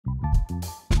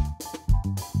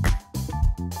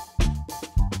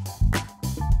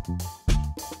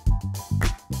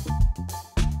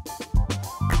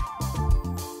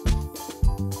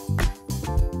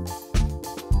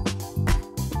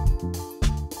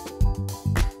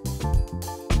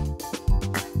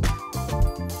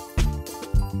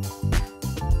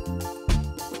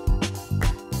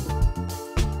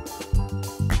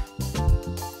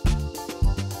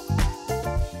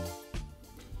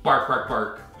Bark, bark,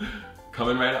 bark.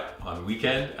 Coming right up on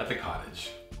Weekend at the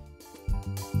Cottage.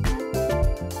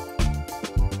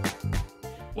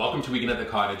 Welcome to Weekend at the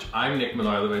Cottage. I'm Nick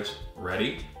Manojlovic.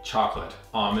 Ready? Chocolate,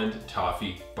 almond,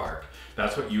 toffee, bark.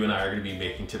 That's what you and I are going to be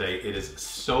making today. It is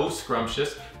so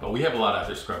scrumptious, but we have a lot of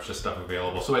other scrumptious stuff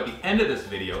available. So at the end of this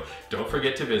video, don't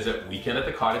forget to visit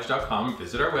weekendatthecottage.com,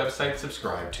 visit our website,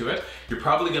 subscribe to it. You're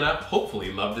probably gonna,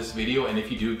 hopefully, love this video, and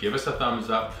if you do, give us a thumbs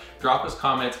up, drop us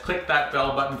comments, click that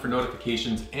bell button for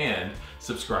notifications, and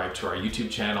subscribe to our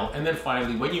YouTube channel. And then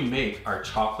finally, when you make our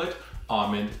chocolate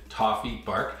almond toffee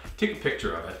bark, take a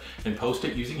picture of it and post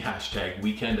it using hashtag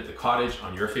Weekend at the Cottage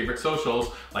on your favorite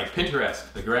socials like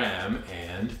Pinterest, the Gram,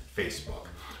 and Facebook.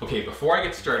 Okay, before I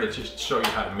get started, just to show you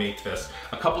how to make this,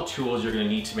 a couple tools you're gonna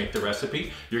need to make the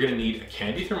recipe. You're gonna need a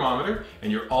candy thermometer,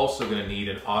 and you're also gonna need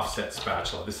an offset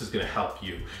spatula. This is gonna help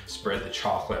you spread the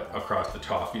chocolate across the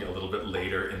toffee a little bit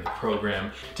later in the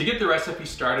program. To get the recipe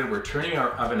started, we're turning our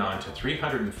oven on to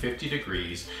 350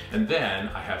 degrees, and then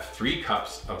I have 3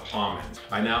 cups of almonds.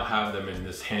 I now have them in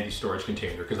this handy storage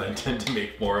container because I intend to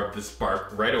make more of this bark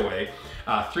right away.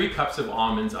 3 cups of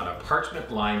almonds on a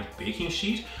parchment-lined baking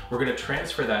sheet. We're gonna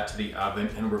transfer that to the oven,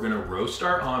 and we're gonna roast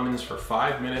our almonds for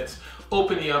 5 minutes.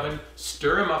 Open the oven,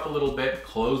 stir them up a little bit,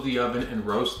 close the oven, and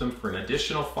roast them for an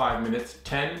additional 5 minutes,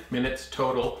 10 minutes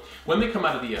total. When they come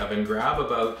out of the oven, grab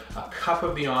about a cup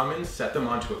of the almonds, set them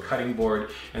onto a cutting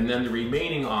board, and then the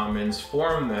remaining almonds,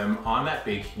 form them on that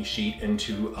baking sheet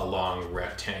into a long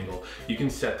rectangle. You can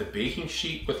set the baking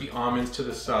sheet with the almonds to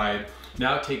the side.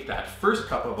 Now take that first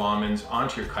cup of almonds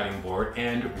onto your cutting board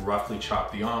and roughly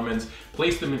chop the almonds,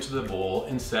 place them into the bowl,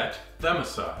 and set them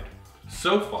aside.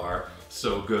 So far,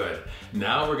 so good.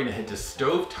 Now we're gonna head to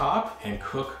stovetop and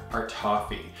cook our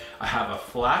toffee. I have a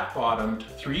flat-bottomed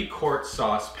 3-quart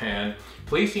saucepan,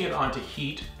 placing it onto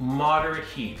heat, moderate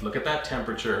heat. Look at that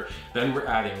temperature. Then we're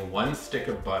adding 1 stick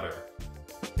of butter.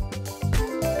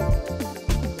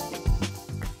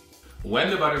 When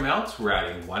the butter melts, we're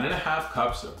adding 1½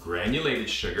 cups of granulated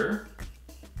sugar,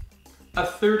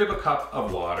 1/3 cup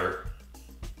of water,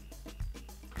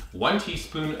 1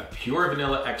 teaspoon of pure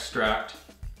vanilla extract,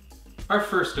 our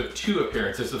first of 2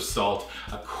 appearances of salt,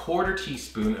 1/4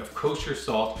 teaspoon of kosher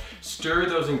salt. Stir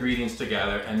those ingredients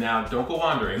together, and now don't go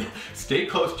wandering. Stay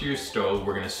close to your stove.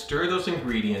 We're gonna stir those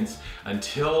ingredients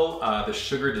until the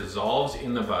sugar dissolves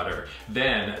in the butter.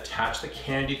 Then attach the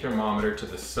candy thermometer to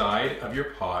the side of your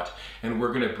pot, and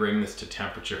we're gonna bring this to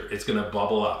temperature. It's gonna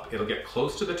bubble up. It'll get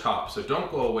close to the top, so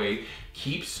don't go away.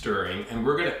 Keep stirring, and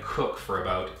we're gonna cook for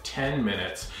about 10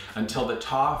 minutes until the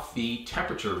toffee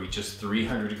temperature reaches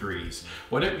 300 degrees.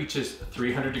 When it reaches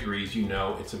 300 degrees, you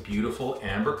know it's a beautiful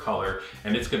amber color,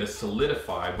 and it's gonna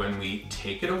solidify when we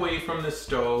take it away from the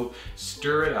stove,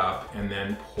 stir it up, and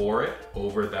then pour it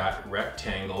over that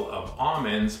rectangle of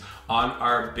almonds on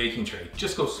our baking tray.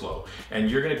 Just go slow, and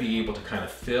you're gonna be able to kind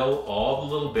of fill all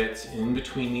the little bits in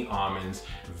between the almonds.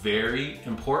 Very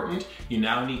important, you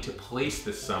now need to place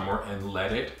this somewhere and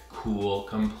let it cool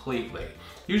completely.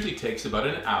 Usually takes about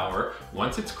an hour.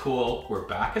 Once it's cool, we're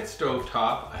back at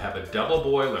stovetop. I have a double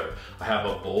boiler. I have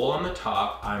a bowl on the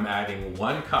top. I'm adding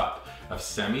 1 cup of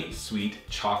semi-sweet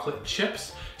chocolate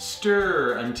chips.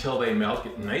 Stir until they melt,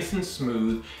 get nice and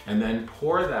smooth, and then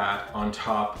pour that on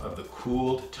top of the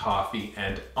cooled toffee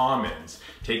and almonds.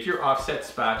 Take your offset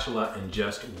spatula and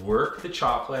just work the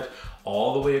chocolate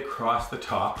all the way across the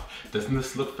top. Doesn't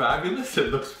this look fabulous?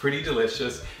 It looks pretty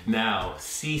delicious. Now,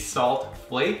 sea salt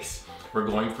flakes. We're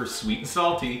going for sweet and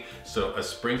salty, so a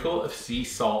sprinkle of sea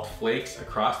salt flakes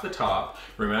across the top.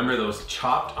 Remember those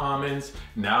chopped almonds?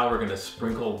 Now we're gonna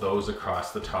sprinkle those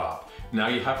across the top. Now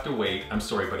you have to wait, I'm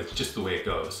sorry, but it's just the way it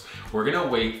goes. We're gonna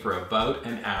wait for about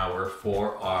an hour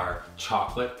for our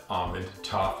chocolate almond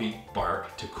toffee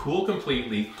bark to cool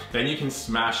completely. Then you can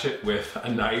smash it with a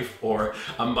knife or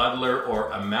a muddler or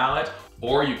a mallet,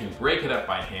 or you can break it up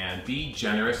by hand. Be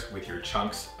generous with your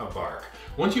chunks of bark.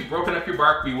 Once you've broken up your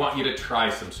bark, we want you to try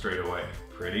some straight away.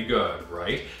 Pretty good,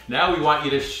 right? Now we want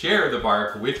you to share the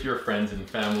bark with your friends and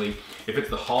family. If it's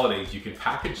the holidays, you can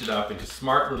package it up into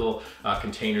smart little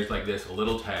containers like this, a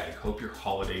little tag. Hope your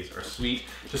holidays are sweet.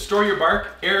 To store your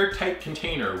bark, airtight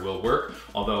container will work,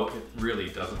 although it really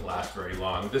doesn't last very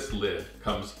long. This lid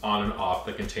comes on and off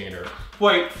the container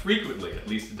quite frequently, at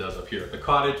least it does up here at the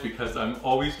cottage, because I'm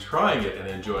always trying it and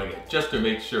enjoying it, just to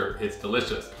make sure it's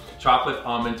delicious. Chocolate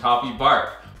almond toffee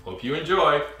bark. Hope you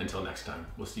enjoy. Until next time,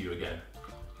 we'll see you again.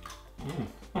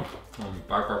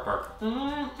 Bark, bark, bark.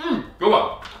 Go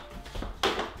on.